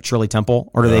a Shirley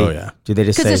Temple, or do they? Oh, yeah. Do they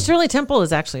just Because say? the Shirley Temple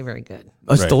is actually very good.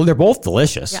 Oh, Right. they're both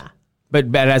delicious. Yeah.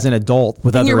 But as an adult,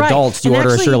 with And you're other right. adults, do you And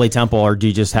order actually- a Shirley Temple, or do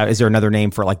you just have? Is there another name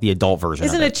for like the adult version?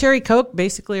 Isn't of a Cherry Coke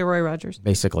basically a Roy Rogers?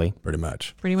 basically? Pretty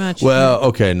much. Pretty much. Well,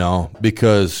 okay, no,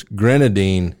 because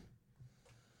grenadine.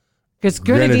 because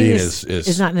grenadine grenadine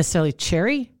is not necessarily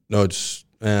cherry. No, it's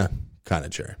kind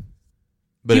of cherry,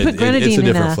 but You put it's a grenadine in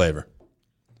different a- flavor.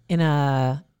 In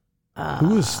a,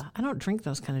 Who was I don't drink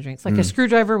those kind of drinks. Like a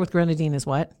screwdriver with grenadine is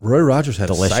what? Roy Rogers had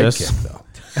Delicious. a sidekick though?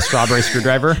 A strawberry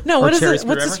screwdriver? No, Or what is cherry it?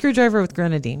 What's a screwdriver? screwdriver with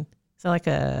grenadine? Is that like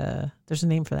a? There's a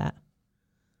name for that.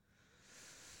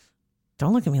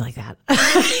 Don't look at me like that.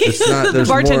 It's not. The there's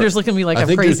bartender's more, looking at me like I I'm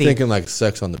think crazy. you're thinking like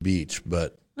Sex on the Beach,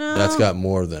 but that's got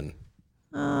more than.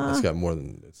 That's got more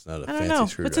than. It's not a I don't fancy know.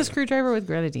 screwdriver. What's a screwdriver with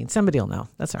grenadine? Somebody will know.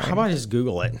 That's all right. How about I just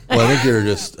Google it? Well, I think you're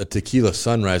just a tequila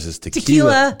sunrise is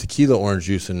Tequila. tequila orange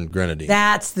juice and grenadine.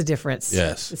 That's the difference.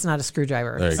 Yes. It's not a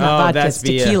screwdriver. There you It's go. not vodka. It's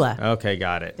via- tequila. Okay,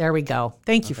 got it. There we go.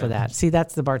 Thank you for that. See,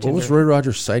 that's the What bartender. was Roy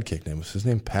Rogers' sidekick name? Was his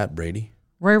name Pat Brady?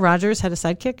 Roy Rogers had a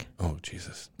sidekick. Oh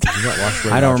Jesus! Did you not watch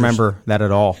Roy I don't Rogers? remember that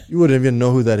at all. You wouldn't even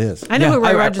know who that is. I know Yeah, who Roy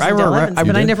I- Rogers I and Dale remember- Evans, I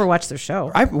but I did. never watched their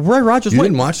show. Roy Rogers. You what-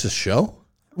 didn't watch this show?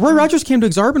 Roy Rogers came to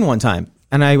Exarban one time,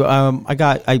 and I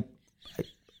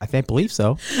believe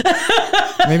so.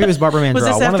 Maybe it was Barbara Mandrell. Was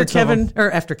this one of after the two of them. Kevin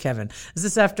or after Kevin? Is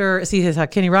this after? See, his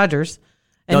Kenny Rogers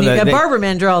and No, you got they- Barbara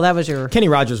Mandrell. That was your. Kenny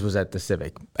Rogers was at the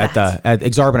Civic at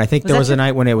Exarban. I think Was there that was a your-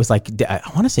 night when it was like I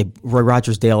want to say Roy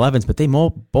Rogers, Dale Evans, but they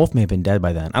both may have been dead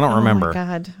by then. I don't Oh remember. my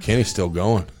God. Kenny's still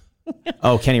going.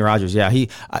 Oh, Kenny Rogers. Yeah,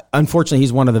 unfortunately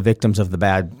he's one of the victims of the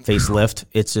bad facelift.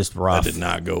 It's just rough. That did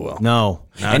not go well. No,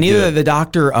 Not and neither good. the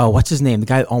doctor. What's his name? The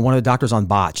guy on one of the doctors on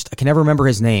Botched. I can never remember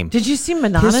his name. Did you see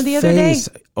Madonna His the other day? face-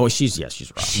 Oh, she's rough.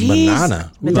 Jeez.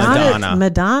 Madonna. Madonna.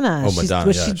 Madonna. Oh, She's- Madonna,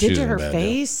 What yeah, she did she's to in her bad, yeah.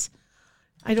 face.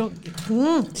 I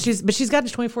don't. She's got a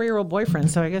 24-year-old boyfriend,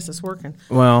 so I guess it's working.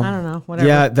 Well, I don't know. Whatever.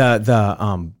 Yeah,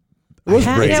 It was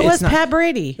Pat, Brady. yeah, it It's was not- Pat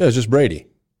Brady. Yeah, it was just Brady.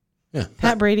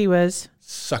 Pat Brady was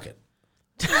Suck it.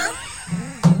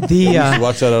 the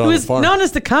Watch that out who on the was farm. known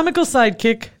as the comical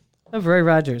sidekick of Roy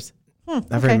Rogers.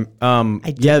 Okay.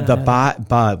 yeah, not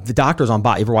know the doctors on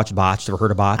Botched. You ever watched Botched? Ever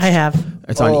heard of Botched? I have.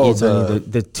 It's on. Oh, It's on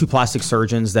the two plastic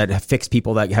surgeons that have fixed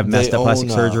people that have messed up plastic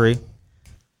own, surgery.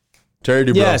 Terry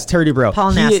Dubrow. Yes, Terry Dubrow.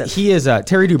 Paul Nassif. He is.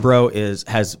 Terry Dubrow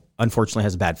has unfortunately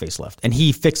has a bad facelift, and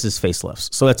he fixes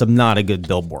facelifts. So that's not a good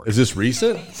billboard. Is this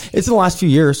recent? It's in the last few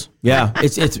years. Yeah,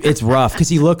 it's rough because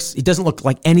he doesn't look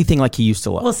like anything like he used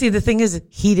to look. Well, see, the thing is,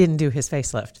 he didn't do his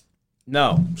facelift.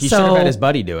 No, he So- should have had his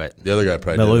buddy do it. The other guy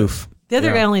probably did. Maloof. The other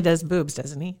Yeah. guy only does boobs,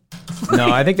 doesn't he? No,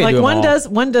 I think they Like do them one all. does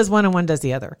one and one does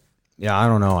the other. Yeah, I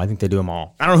don't know. I think they do them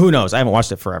all. I don't know. Who knows? I haven't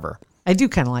watched it forever. I do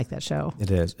kind of like that show.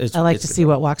 It is. I like to see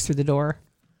what walks through the door.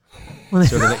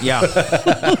 Yeah.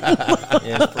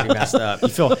 Yeah, it's pretty messed up. You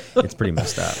feel it's pretty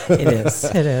messed up. It is.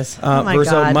 It is. Oh my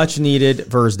Verso, God. much needed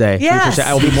Vers Day. We Yes. appreciate it.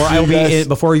 I will be more. I will guys- be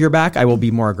before you're back. I will be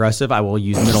more aggressive. I will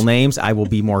use middle names. I will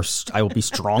be more. I will be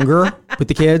stronger with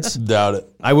the kids. Doubt it.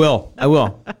 I will.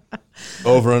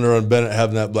 Over under on Bennett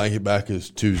having that blanket back is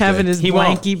Tuesday. Having his He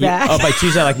won't. blankie back. Oh, by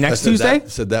Tuesday, like I next said Tuesday.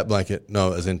 Said that blanket.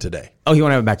 No, as in today. Oh, he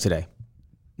won't have it back today.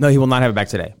 No, he will not have it back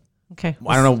today. Okay.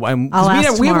 I don't know. 'Cause I'll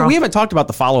ask tomorrow. we haven't talked about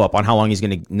the follow up on how long he's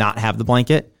going to not have the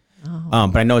blanket.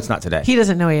 But I know it's not today. He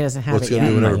doesn't know he doesn't have What's it going to yet.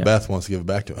 do whenever yet. Beth wants to give it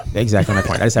back to him? Exactly my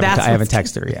point. I just haven't. That's I haven't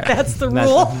what's- texted her yet. That's the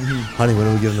rule. Honey, when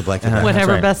are we giving the blanket back?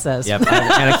 Whatever right. Beth says. Yep. and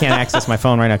I can't access my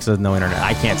phone right now because there's no internet.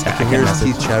 I can't. I can't Here's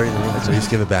message. Keith chattering in the room, so you just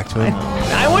give it back to him.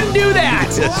 I wouldn't do that.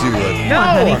 Yes, you would. Come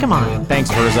on, honey. Come on.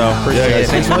 Thanks, Verzo. Appreciate Yeah, it. guys.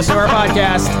 Thanks for listening to our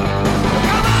podcast.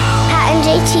 Pat and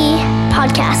JT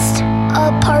Podcast,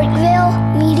 a Parkville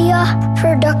Media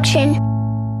Production.